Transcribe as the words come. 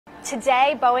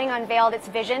Today, Boeing unveiled its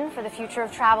vision for the future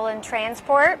of travel and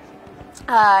transport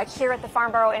here at the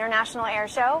Farnborough International Air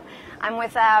Show. I'm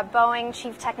with Boeing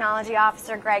Chief Technology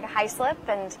Officer Greg Heislip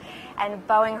and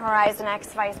Boeing Horizon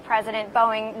X Vice President,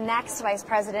 Boeing Next Vice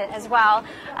President as well,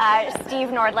 Steve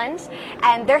Nordland,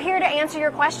 and they're here to answer your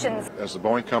questions. As the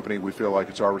Boeing company, we feel like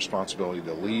it's our responsibility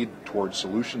to lead towards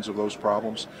solutions of those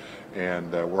problems,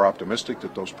 and we're optimistic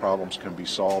that those problems can be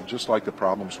solved just like the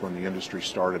problems when the industry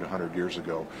started 100 years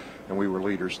ago, and we were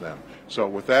leaders then. So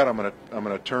with that, I'm going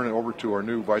to turn it over to our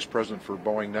new Vice President for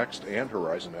Boeing Next and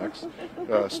Horizon X,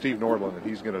 Steve Nordland, and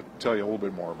he's going to tell you a little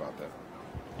bit more about that.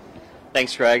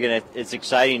 Thanks, Greg, and it's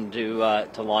exciting to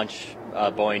launch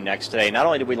Boeing Next today. Not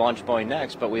only did we launch Boeing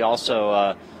Next, but we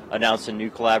also announced a new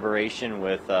collaboration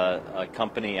with a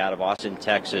company out of Austin,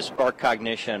 Texas,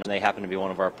 SparkCognition. They happen to be one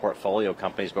of our portfolio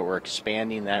companies, but we're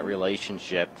expanding that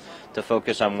relationship to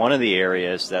focus on one of the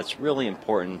areas that's really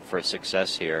important for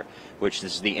success here, which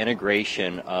is the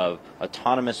integration of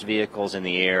autonomous vehicles in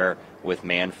the air with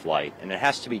manned flight. And it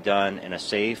has to be done in a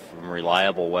safe and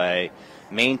reliable way,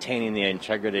 maintaining the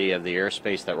integrity of the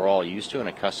airspace that we're all used to and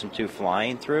accustomed to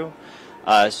flying through.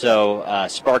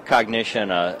 SparkCognition,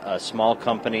 a small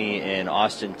company in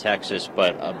Austin, Texas,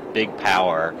 but a big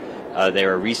power. They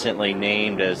were recently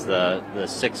named as the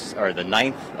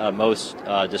ninth most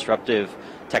disruptive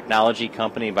technology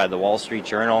company by the Wall Street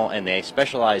Journal, and they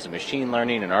specialize in machine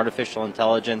learning and artificial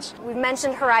intelligence. We've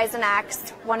mentioned Horizon X,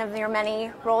 one of your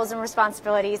many roles and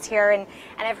responsibilities here, and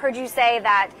I've heard you say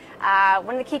that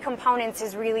one of the key components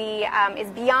is really is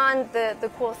beyond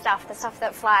the cool stuff, the stuff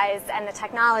that flies and the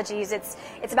technologies. It's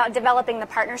about developing the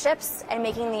partnerships and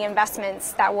making the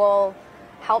investments that will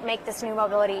help make this new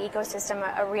mobility ecosystem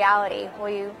a reality. Will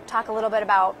you talk a little bit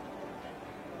about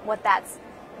what that's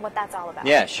all about?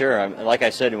 Yeah, sure. Like I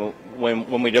said,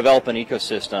 when we develop an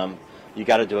ecosystem, you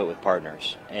got to do it with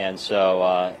partners, and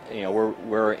so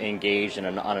we're engaged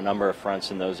on a number of fronts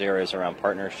in those areas around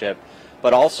partnership.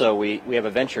 But also we have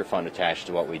a venture fund attached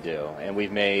to what we do, and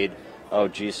we've made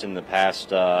in the past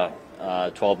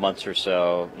 12 months or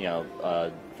so,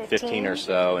 15 or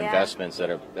so investments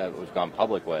that we've gone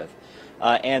public with,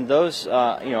 and those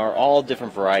are all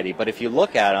different variety. But if you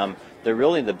look at them, they're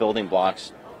really the building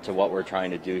blocks to what we're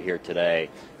trying to do here today.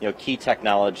 Key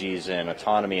technologies in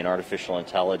autonomy and artificial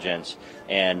intelligence,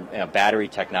 and battery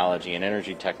technology and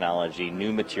energy technology,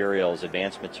 new materials,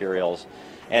 advanced materials,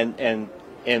 and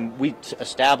we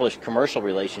establish commercial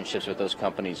relationships with those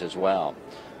companies as well.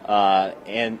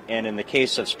 And in the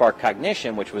case of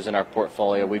SparkCognition, which was in our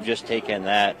portfolio, we've just taken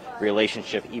that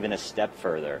relationship even a step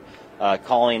further,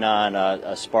 calling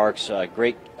on Spark's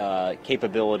great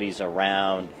capabilities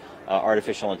around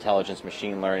artificial intelligence,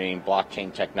 machine learning,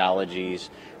 blockchain technologies,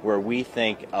 where we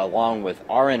think, along with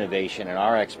our innovation and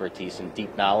our expertise and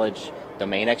deep knowledge,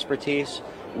 domain expertise,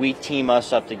 we team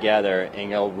us up together and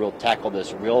we'll tackle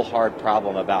this real hard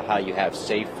problem about how you have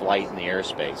safe flight in the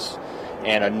airspace.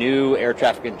 And a new air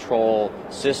traffic control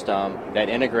system that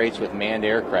integrates with manned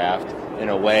aircraft in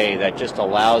a way that just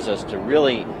allows us to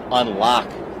really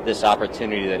unlock this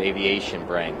opportunity that aviation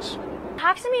brings.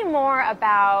 Talk to me more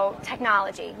about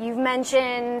technology. You've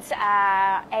mentioned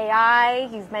AI,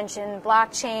 you've mentioned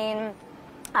blockchain,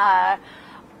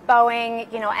 Boeing,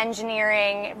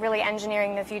 really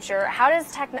engineering the future.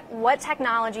 What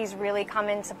technologies really come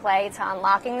into play to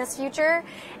unlocking this future,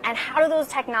 and how do those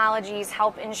technologies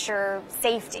help ensure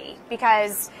safety?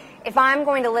 Because if I'm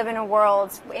going to live in a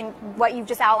world in what you've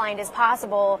just outlined is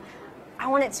possible, I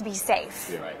want it to be safe.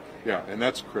 Yeah, right. Yeah, and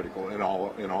that's critical in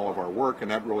all of our work, and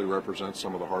that really represents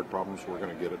some of the hard problems we're going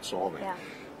to get at solving.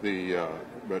 Yeah.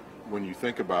 But when you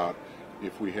think about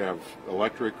if we have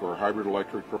electric or hybrid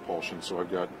electric propulsion, so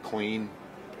I've got clean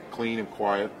and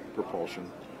quiet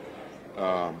propulsion.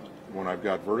 When I've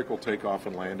got vertical takeoff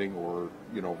and landing, or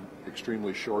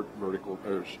extremely short vertical,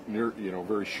 or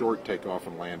very short takeoff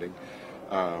and landing,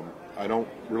 I don't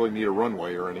really need a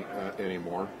runway or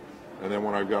anymore. And then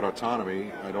when I've got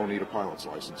autonomy, I don't need a pilot's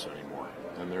license anymore.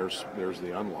 And there's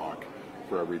the unlock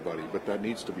for everybody, but that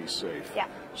needs to be safe. Yeah.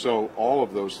 So all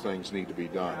of those things need to be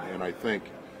done, and I think,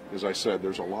 as I said,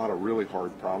 there's a lot of really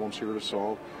hard problems here to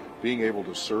solve. Being able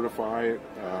to certify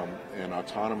an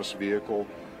autonomous vehicle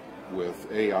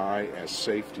with AI as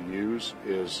safe to use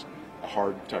is a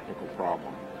hard technical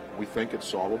problem. We think it's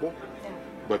solvable,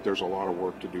 but there's a lot of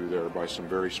work to do there by some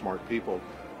very smart people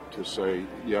to say,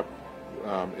 yep,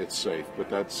 it's safe. But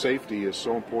that safety is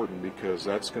so important because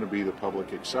that's going to be the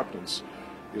public acceptance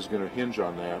is going to hinge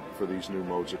on that for these new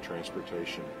modes of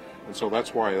transportation. And so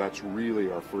that's why that's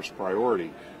really our first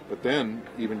priority. But then,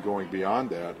 even going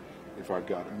beyond that, if I've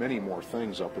got many more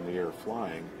things up in the air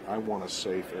flying, I want a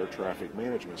safe air traffic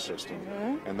management system.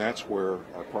 And that's where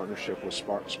our partnership with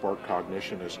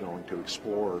SparkCognition is going to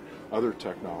explore other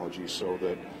technologies so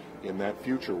that in that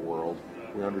future world,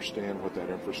 we understand what that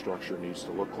infrastructure needs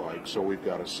to look like. So we've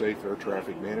got a safe air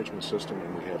traffic management system,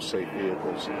 and we have safe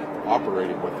vehicles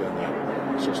operating within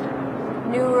that system.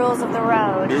 New rules of the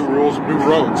road. New rules, new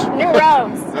roads. New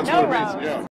roads. That's no what it roads. means, yeah.